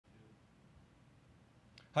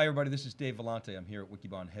Hi everybody, this is Dave Vellante. I'm here at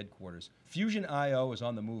Wikibon headquarters. Fusion IO is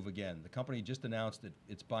on the move again. The company just announced that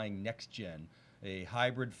it's buying NexGen, a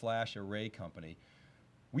hybrid flash array company.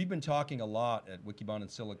 We've been talking a lot at Wikibon and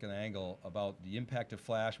SiliconANGLE about the impact of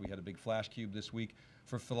flash. We had a big flash cube this week.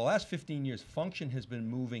 For the last 15 years, function has been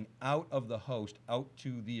moving out of the host, out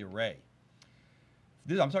to the array.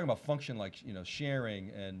 I'm talking about function like sharing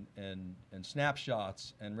and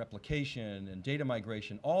snapshots and replication and data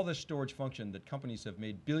migration, all this storage function that companies have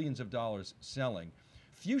made billions of dollars selling.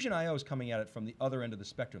 Fusion IO is coming at it from the other end of the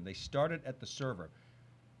spectrum. They started at the server.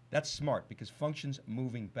 That's smart because function's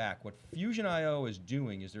moving back. What Fusion IO is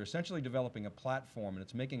doing is they're essentially developing a platform, and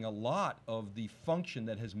it's making a lot of the function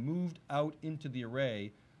that has moved out into the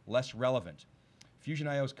array less relevant. Fusion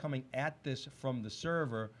IO is coming at this from the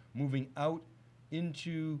server, moving out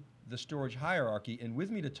into the storage hierarchy, and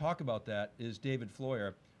with me to talk about that is David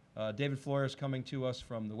Floyer. David Floyer is coming to us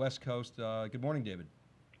from the West Coast. Good morning, David.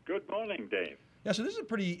 Good morning, Dave. Yeah, so this is a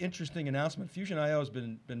pretty interesting announcement. Fusion IO has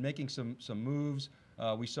been making some moves.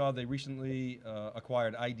 We saw they recently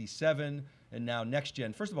acquired ID7 and now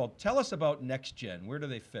NexGen. First of all, tell us about NexGen. Where do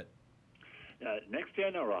they fit?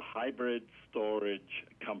 NexGen are a hybrid storage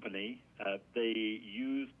company. They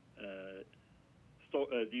use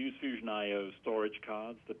Fusion IO storage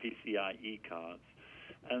cards, the PCIe cards,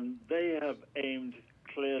 and they have aimed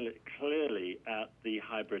clearly at the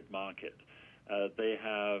hybrid market. They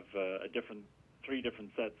have three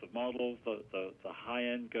different sets of models, the high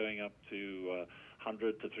end going up to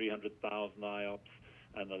 100 to 300,000 IOPS,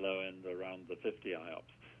 and the low end around the 50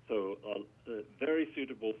 IOPS. So very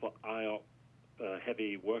suitable for IOP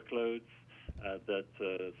heavy workloads that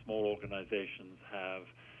small organizations have.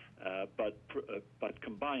 But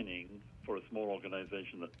combining for a small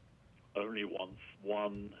organization that only wants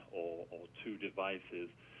one or two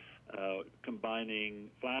devices,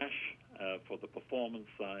 combining flash for the performance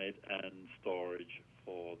side and storage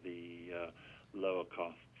for the lower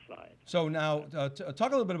cost side. So now,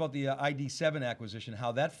 talk a little bit about the ID7 acquisition,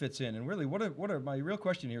 how that fits in, and really, what are my real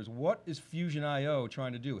question here is, what is Fusion IO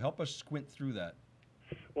trying to do? Help us squint through that.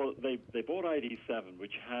 Well, they bought ID7,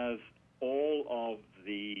 which has all of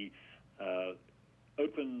the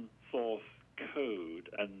open source code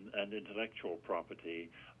and intellectual property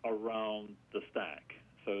around the stack.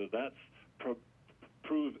 So that's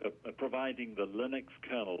providing the Linux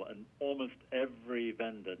kernel, and almost every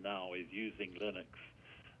vendor now is using Linux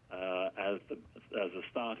as a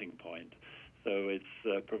starting point. So it's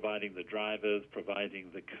providing the drivers,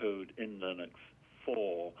 providing the code in Linux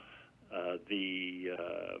for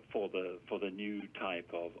the new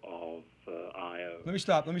type of I/O. Let me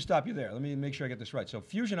stop you there. Let me make sure I get this right. So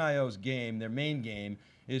Fusion IO's game, their main game,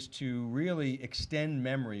 is to really extend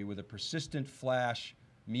memory with a persistent flash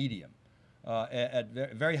medium at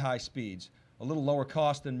very high speeds, a little lower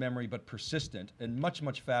cost than memory, but persistent, and much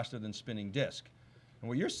faster than spinning disk. And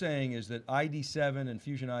what you're saying is that ID7 and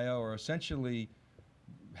Fusion IO are essentially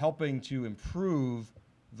helping to improve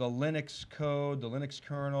the Linux code, the Linux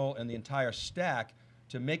kernel, and the entire stack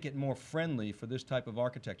to make it more friendly for this type of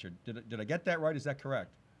architecture. Did I get that right? Is that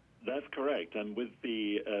correct? That's correct. And with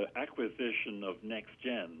the acquisition of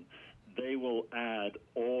NexGen, they will add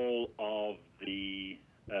all of the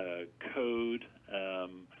code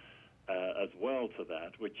as well to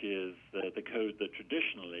that, which is the code that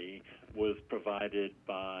traditionally was provided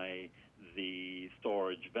by the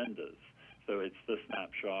storage vendors. So it's the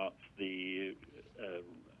snapshots, the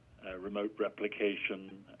remote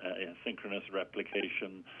replication, synchronous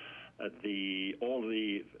replication, all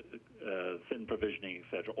the thin provisioning,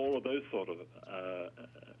 etc. All of those sort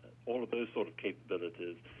of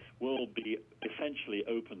capabilities will be essentially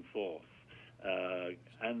open source,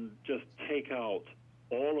 and just take out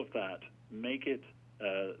all of that, make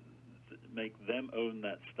them own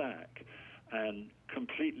that stack, and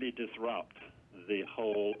completely disrupt the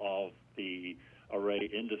whole of the array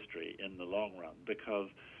industry in the long run, because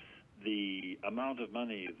the amount of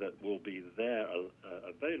money that will be there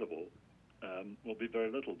available will be very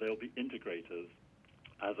little. They'll be integrators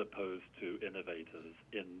as opposed to innovators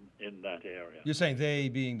in that area. You're saying they,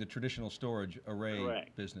 being the traditional storage array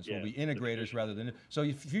Correct. business, Yes, will be integrators rather than. So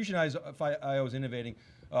if Fusion IO is innovating.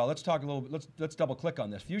 Let's talk a little bit. Let's double click on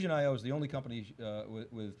this. Fusion IO is the only company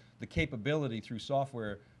with the capability through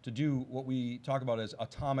software to do what we talk about as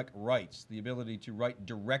atomic writes, the ability to write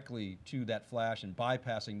directly to that flash and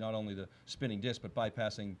bypassing not only the spinning disk, but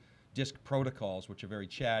bypassing disk protocols, which are very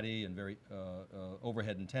chatty and very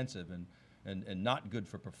overhead intensive and not good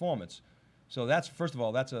for performance. So that's, first of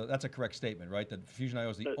all, that's a correct statement, right? That Fusion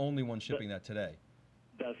IO is the only one shipping that today.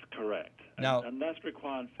 That's correct. Now, and that's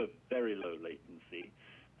required for very low latency.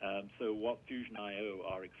 So what Fusion.io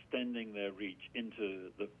are extending their reach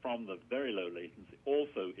from the very low latency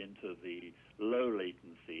also into the low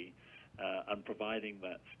latency, and providing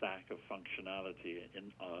that stack of functionality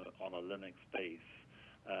on a Linux base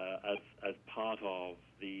as part of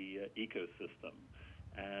the ecosystem.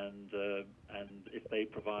 And if they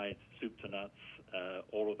provide soup to nuts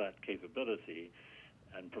all of that capability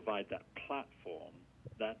and provide that platform,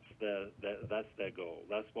 that's their goal.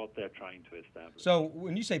 That's what they're trying to establish. So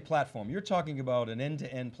when you say platform, you're talking about an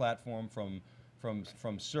end-to-end platform from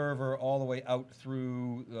server all the way out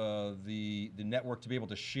through the network to be able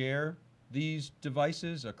to share these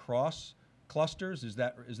devices across clusters. Is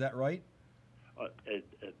that right?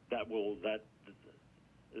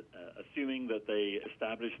 Assuming that they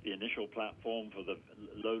establish the initial platform for the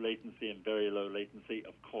low latency and very low latency,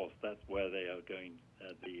 of course, that's where they are going.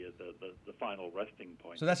 The final resting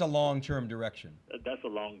point. So that's a long-term direction. That's a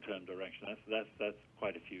long-term direction. That's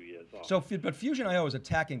quite a few years off. So, but Fusion.io is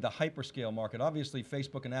attacking the hyperscale market. Obviously,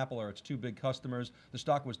 Facebook and Apple are its two big customers. The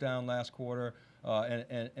stock was down last quarter,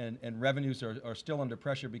 and revenues are still under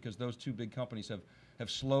pressure because those two big companies have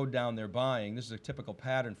slowed down their buying. This is a typical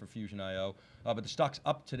pattern for Fusion.io, but the stock's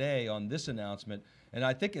up today on this announcement, and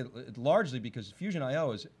I think it largely because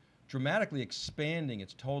Fusion.io is dramatically expanding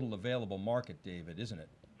its total available market, David, isn't it?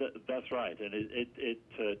 That's right, and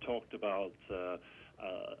it talked about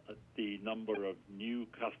the number of new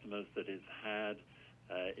customers that it's had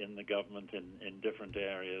in the government in different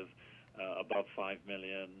areas, above 5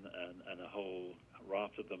 million, and a whole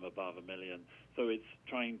raft of them above 1 million. So it's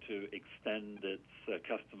trying to extend its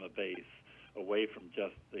customer base away from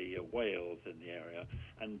just the whales in the area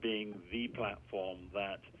and being the platform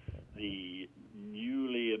that the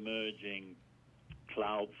newly emerging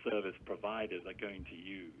cloud service providers are going to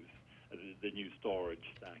use, the new storage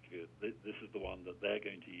stack. This is the one that they're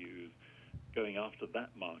going to use, going after that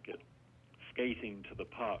market, skating to the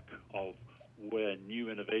puck of where new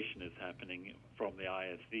innovation is happening from the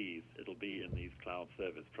ISVs. It'll be in these cloud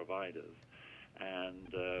service providers, and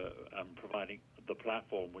providing the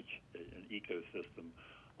platform, an ecosystem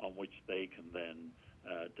on which they can then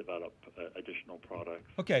develop additional products.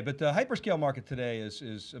 Okay, but the hyperscale market today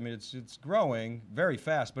is I mean, it's growing very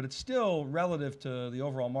fast, but it's still relative to the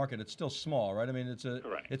overall market. It's still small, right? I mean, it's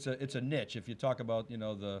a niche. If you talk about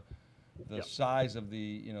the Yep. size of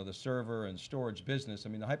the the server and storage business, I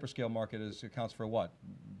mean, the hyperscale market accounts for what,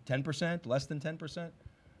 10%, less than 10%?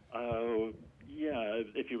 Yeah,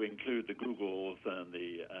 if you include the Googles and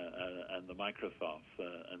the Microsofts,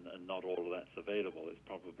 and not all of that's available, it's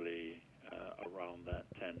probably around that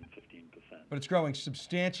 10-15%. But it's growing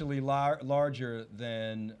substantially larger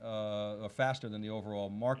than, or faster than the overall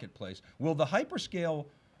marketplace. Will the hyperscale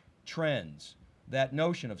trends, that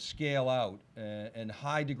notion of scale out and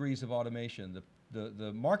high degrees of automation,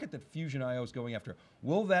 the market that Fusion.io is going after,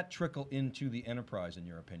 will that trickle into the enterprise, in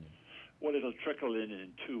your opinion? Well, it'll trickle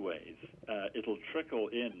in two ways. It'll trickle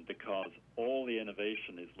in because all the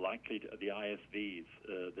innovation is likely to, the ISVs,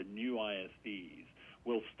 the new ISVs,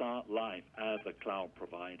 will start life as a cloud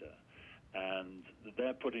provider. And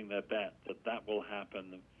they're putting their bet that will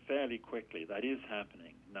happen fairly quickly. That is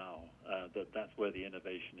happening now. That's where the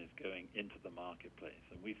innovation is going into the marketplace.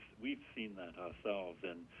 And we've seen that ourselves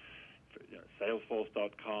in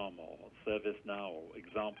Salesforce.com or ServiceNow, or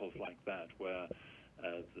examples like that, where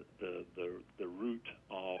the root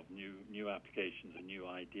of new applications and new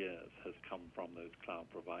ideas has come from those cloud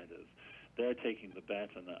providers. They're taking the bet,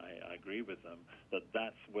 and I agree with them,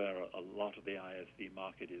 that's where a lot of the ISV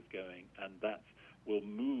market is going, and that will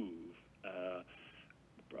move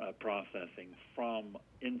processing from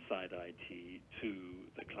inside IT to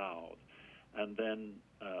the cloud. And then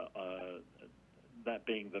that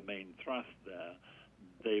being the main thrust there,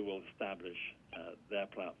 they will establish their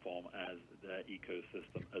platform as their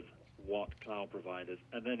ecosystem, as what cloud providers,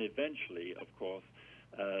 and then eventually, of course,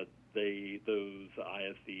 those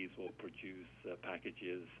ISVs will produce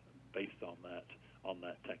packages based on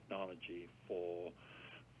that technology for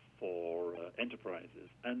enterprises,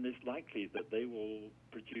 and it's likely that they will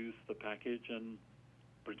produce the package and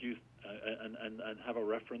produce and have a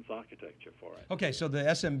reference architecture for it. Okay, so the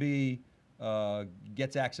SMB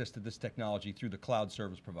gets access to this technology through the cloud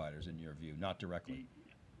service providers, in your view, not directly.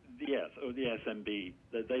 Yes, or the SMB,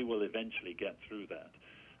 they will eventually get through that.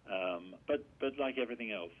 But like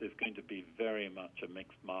everything else, it's going to be very much a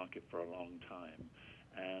mixed market for a long time.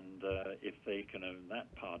 And if they can own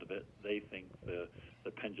that part of it, they think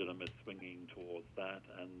the pendulum is swinging towards that,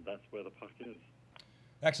 and that's where the puck is.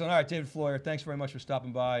 Excellent. All right, David Floyer, thanks very much for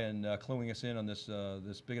stopping by and cluing us in on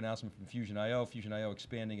this big announcement from Fusion.io. Fusion.io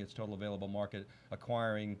expanding its total available market,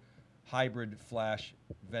 acquiring hybrid flash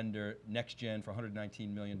vendor, NexGen, for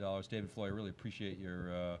 $119 million. David Floyer, really appreciate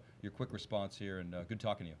your quick response here, and good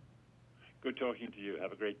talking to you. Good talking to you.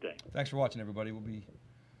 Have a great day. Thanks for watching, everybody. We'll be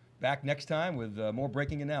back next time with more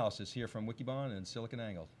breaking analysis here from Wikibon and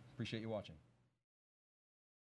SiliconANGLE. Appreciate you watching.